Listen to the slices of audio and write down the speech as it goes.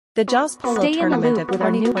The JOS Polo Tournament of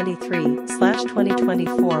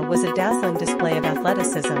 2023/2024 was a dazzling display of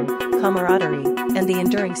athleticism, camaraderie, and the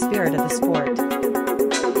enduring spirit of the sport.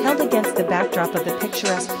 Held against the backdrop of the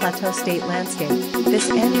picturesque Plateau State landscape,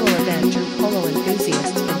 this annual event drew polo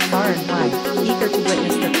enthusiasts from far and wide, eager to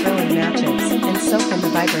witness the thrilling matches and soak in the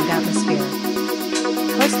vibrant atmosphere.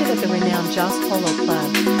 Hosted at the renowned JOS Polo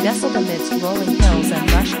Club, nestled amidst rolling hills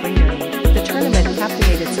and lush greenery, the tournament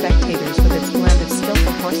captivated spectators with its blend of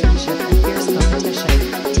skillful horsemanship and fierce competition.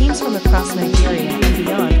 Teams from across Nigeria and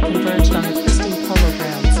beyond converged on the pristine polo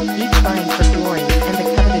grounds, each vying for glory and the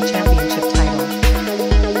coveted championship title.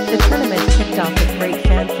 The tournament kicked off with great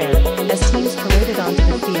fanfare, as teams paraded onto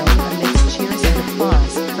the field amidst cheers and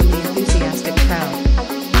applause from the enthusiastic crowd.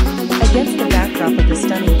 Against the backdrop of the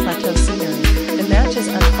stunning plateau scenery, the matches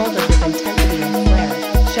unfolded with intensity and flair,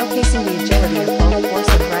 showcasing the agility of both horse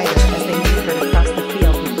and rider as they maneuvered across the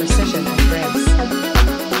field with precision and grace.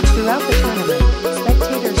 Throughout the tournament,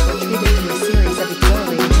 spectators were treated to a series of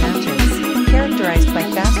exhilarating matches, characterized by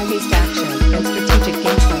fast-paced action and strategic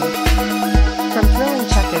gameplay. From thrilling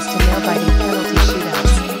checkers to nail-biting penalty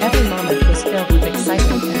shootouts, every moment was filled with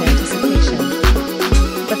excitement and anticipation.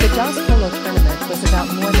 But the JOS Polo Tournament was about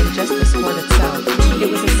more than just the sport itself. It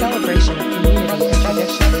was a celebration of community and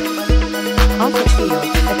tradition. Off the field,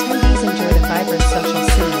 attendees enjoyed a vibrant social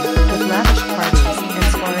scene, with lavish parties and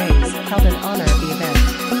soirees held in honor of the event.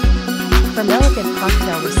 From elegant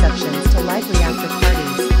cocktail receptions to lively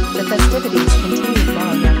after-parties, the festivities continued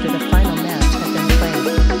long after the final match had been played.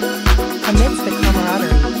 Amidst the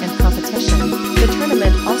camaraderie and competition, the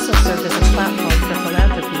tournament also served as a platform for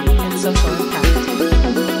philanthropy and social impact.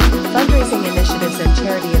 Fundraising initiatives and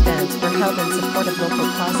charity events were held in support of local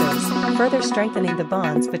causes, further strengthening the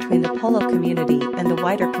bonds between the polo community and the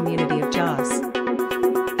wider community of JOS.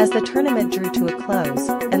 As the tournament drew to a close,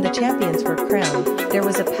 and the champions were crowned, there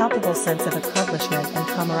was a palpable sense of accomplishment and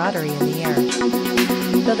camaraderie in the air.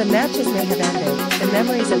 Though the matches may have ended, the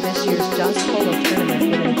memories of this year's JOS Polo Tournament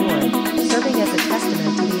will endure, serving as a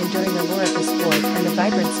testament to the enduring allure of the sport and the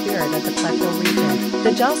vibrant spirit of the Plateau region.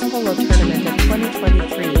 The JOS Polo Tournament of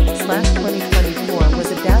 2023/2024 was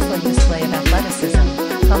a dazzling display of athleticism,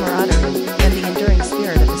 camaraderie, and the enduring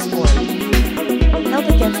spirit of the sport. Held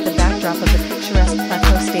against the backdrop of the picturesque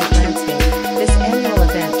Plateau State landscape,